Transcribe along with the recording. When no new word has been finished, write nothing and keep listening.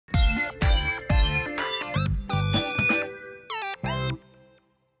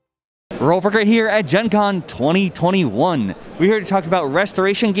Rolfrick right here at Gen Con 2021. We're here to talk about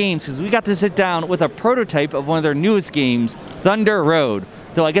Restoration Games because we got to sit down with a prototype of one of their newest games, Thunder Road.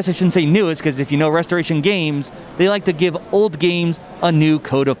 Though I guess I shouldn't say newest because if you know Restoration Games, they like to give old games a new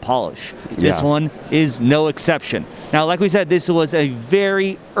coat of polish. This one is no exception. Now, like we said, this was a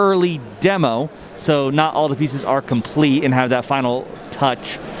very early demo, so not all the pieces are complete and have that final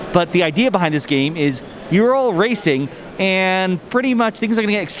touch. But the idea behind this game is you're all racing, and pretty much things are going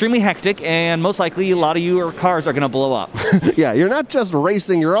to get extremely hectic, and most likely a lot of your cars are going to blow up. Yeah, you're not just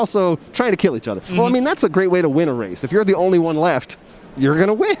racing, you're also trying to kill each other. Well, I mean, that's a great way to win a race. If you're the only one left, you're going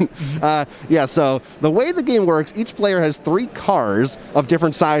to win. Yeah, so the way the game works, each player has 3 cars of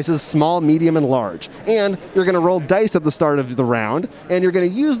different sizes, small, medium, and large. And you're going to roll dice at the start of the round, and you're going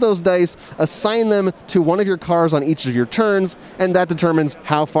to use those dice, assign them to one of your cars on each of your turns, and that determines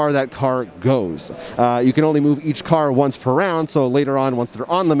how far that car goes. You can only move each car once per round, so later on, once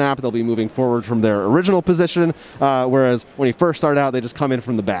they're on the map, they'll be moving forward from their original position, whereas when you first start out, they just come in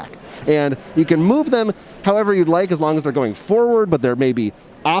from the back. And you can move them however you'd like, as long as they're going forward, but there may be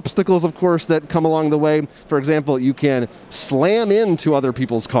obstacles, of course, that come along the way. For example, you can slam into other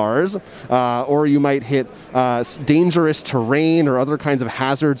people's cars, or you might hit dangerous terrain or other kinds of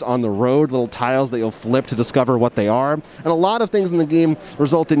hazards on the road, little tiles that you'll flip to discover what they are. And a lot of things in the game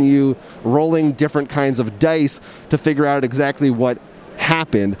result in you rolling different kinds of dice to figure out exactly what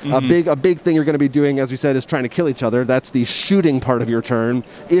happened. A big thing you're going to be doing, as we said, is trying to kill each other. That's the shooting part of your turn.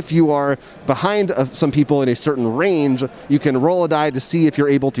 If you are behind some people in a certain range, you can roll a die to see if you're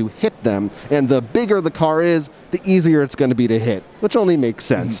able to hit them. And the bigger the car is, the easier it's going to be to hit, which only makes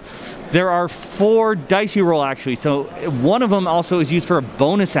sense. There are 4 dice you roll, actually. So one of them also is used for a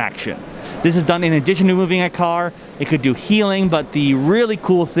bonus action. This is done in addition to moving a car. It could do healing, but the really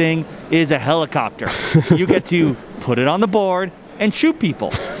cool thing is a helicopter. You get to put it on the board and shoot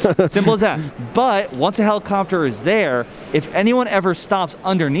people. Simple as that. But once a helicopter is there, if anyone ever stops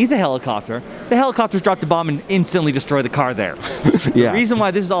underneath the helicopters drop the bomb and instantly destroy the car there. The reason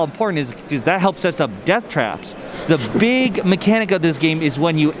why this is all important is because that helps set up death traps. The big mechanic of this game is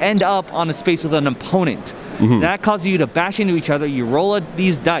when you end up on a space with an opponent. That causes you to bash into each other. You roll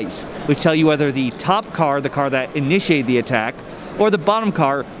these dice, which tell you whether the top car, the car that initiated the attack, or the bottom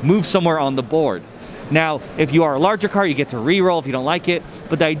car moves somewhere on the board. Now, if you are a larger car, you get to re-roll if you don't like it,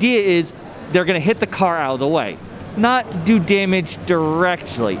 but the idea is they're going to hit the car out of the way. Not do damage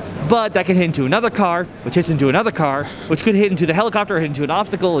directly, but that can hit into another car, which hits into another car, which could hit into the helicopter, hit into an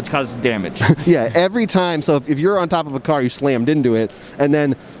obstacle, which causes damage. Yeah, every time. So if you're on top of a car, you slammed into it, and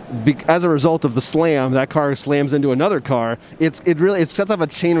then as a result of the slam, that car slams into another car. It sets up a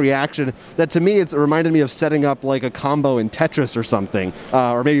chain reaction that, to me, it reminded me of setting up like a combo in Tetris or something,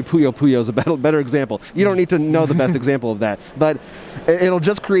 or maybe Puyo Puyo is a better example. You don't need to know the best example of that, but it'll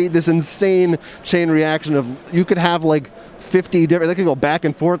just create this insane chain reaction of you could have like 50 different. They could go back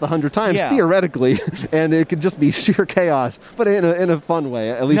and forth 100 times theoretically, and it could just be sheer chaos, but in a fun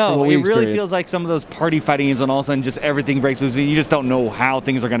way, at least from what we experienced. No, it really feels like some of those party fighting games, and all of a sudden just everything breaks loose, and you just don't know how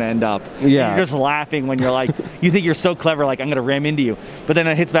things are going to end up. Yeah, you're just laughing when you're like, you think you're so clever, like I'm going to ram into you, but then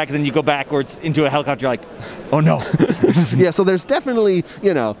it hits back, and then you go backwards into a helicopter. You're like, oh no. Yeah, so there's definitely,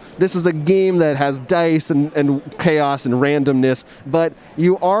 this is a game that has dice and chaos and randomness, but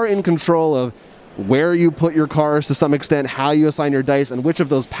you are in control of where you put your cars to some extent, how you assign your dice, and which of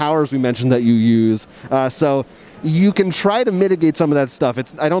those powers we mentioned that you use. So you can try to mitigate some of that stuff.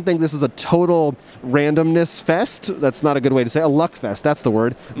 I don't think this is a total randomness fest. That's not a good way to say it. A luck fest, that's the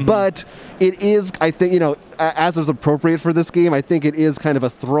word. But it is, I think, as is appropriate for this game, I think it is kind of a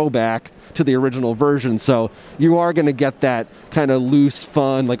throwback to the original version. So you are going to get that kind of loose,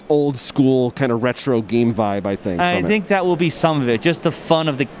 fun, like old school kind of retro game vibe, I think. I think that will be some of it. Just the fun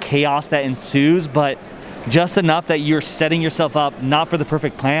of the chaos that ensues, but just enough that you're setting yourself up not for the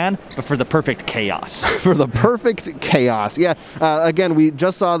perfect plan, but for the perfect chaos. For the perfect chaos, yeah. Again, we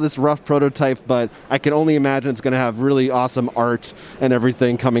just saw this rough prototype, but I can only imagine it's going to have really awesome art and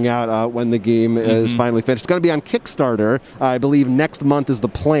everything coming out when the game is finally finished. It's going to be on Kickstarter. I believe next month is the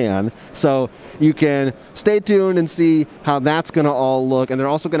plan. So you can stay tuned and see how that's going to all look. And they're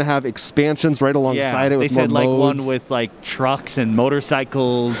also going to have expansions right alongside it with more modes. They said like one with like trucks and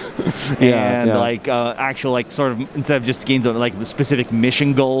motorcycles and like actual, like, sort of, instead of just games of like specific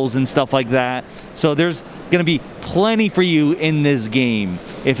mission goals and stuff like that. So there's going to be plenty for you in this game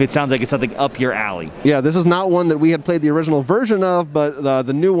if it sounds like it's something up your alley. Yeah, this is not one that we had played the original version of, but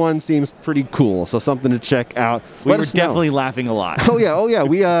the new one seems pretty cool, so something to check out. We were definitely laughing a lot. Oh yeah,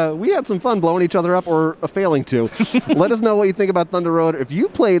 we had some fun blowing each other up or failing to. Let us know what you think about Thunder Road. If you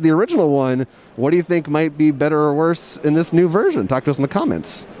played the original one, what do you think might be better or worse in this new version? Talk to us in the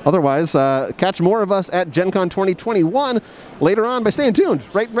comments. Otherwise, catch more of us at Gen Con 2021 later on by staying tuned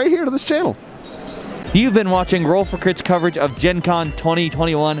right here to this channel. You've been watching Roll for Crit's coverage of Gen Con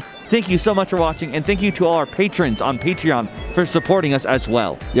 2021. Thank you so much for watching, and thank you to all our patrons on Patreon for supporting us as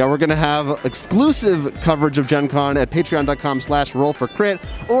well. Yeah, we're going to have exclusive coverage of Gen Con at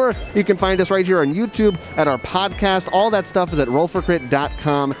patreon.com/rollforcrit, or you can find us right here on YouTube at our podcast. All that stuff is at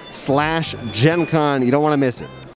rollforcrit.com/GenCon. You don't want to miss it.